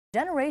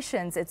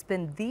Generations, it's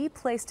been the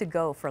place to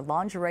go for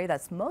lingerie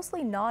that's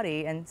mostly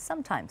naughty and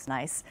sometimes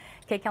nice.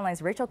 KCAL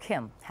 9's Rachel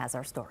Kim has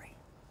our story.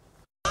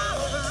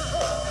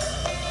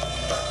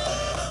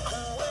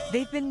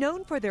 They've been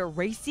known for their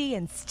racy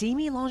and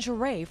steamy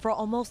lingerie for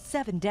almost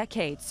 7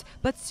 decades.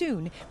 But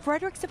soon,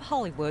 Frederick's of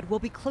Hollywood will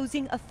be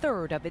closing a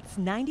third of its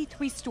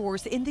 93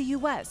 stores in the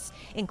U.S.,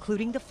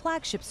 including the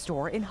flagship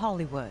store in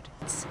Hollywood.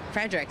 It's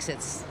Frederick's.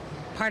 It's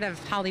part of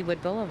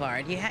Hollywood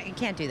Boulevard. You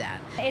can't do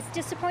that. It's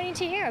disappointing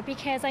to hear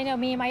because I know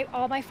me and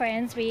all my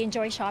friends, we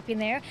enjoy shopping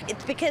there.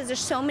 It's because there's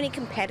so many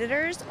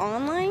competitors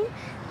online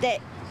that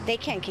they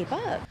can't keep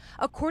up.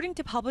 According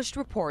to published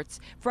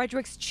reports,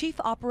 Frederick's chief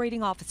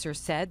operating officer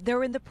said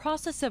they're in the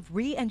process of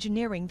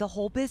re-engineering the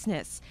whole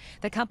business.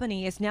 The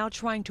company is now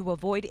trying to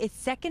avoid its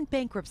second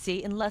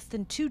bankruptcy in less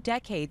than 2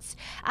 decades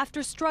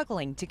after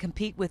struggling to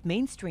compete with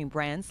mainstream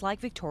brands like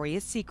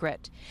Victoria's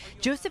Secret.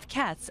 Joseph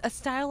Katz, a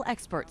style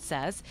expert,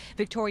 says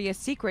Victoria's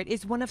Secret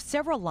is one of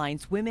several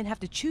lines women have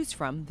to choose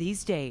from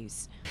these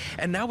days.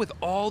 And now with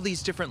all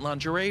these different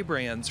lingerie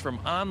brands, from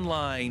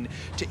online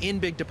to in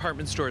big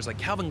department stores like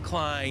Calvin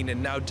Klein,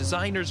 and now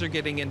designers are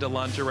getting into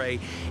lingerie,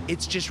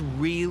 it's just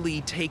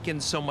really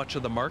taken so much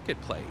of the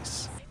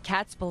marketplace.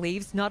 Katz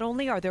believes not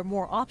only are there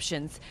more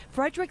options,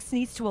 Frederick's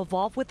needs to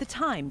evolve with the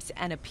times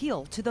and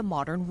appeal to the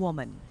modern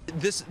woman.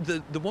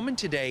 The woman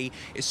today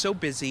is so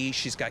busy.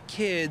 She's got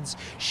kids.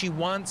 She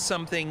wants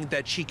something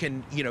that she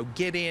can,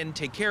 get in,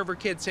 take care of her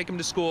kids, take them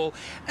to school,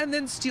 and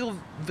then still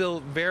feel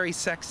very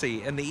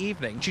sexy in the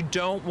evening. You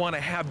don't want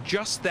to have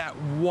just that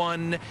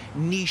one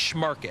niche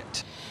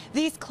market.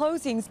 These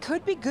closings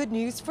could be good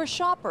news for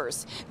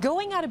shoppers.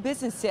 Going out of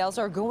business sales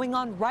are going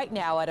on right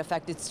now at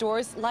affected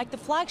stores like the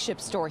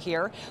flagship store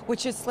here,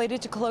 which is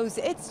slated to close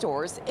its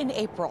doors in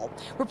April.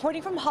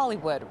 Reporting from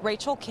Hollywood,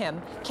 Rachel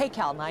Kim,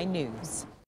 KCAL 9 News.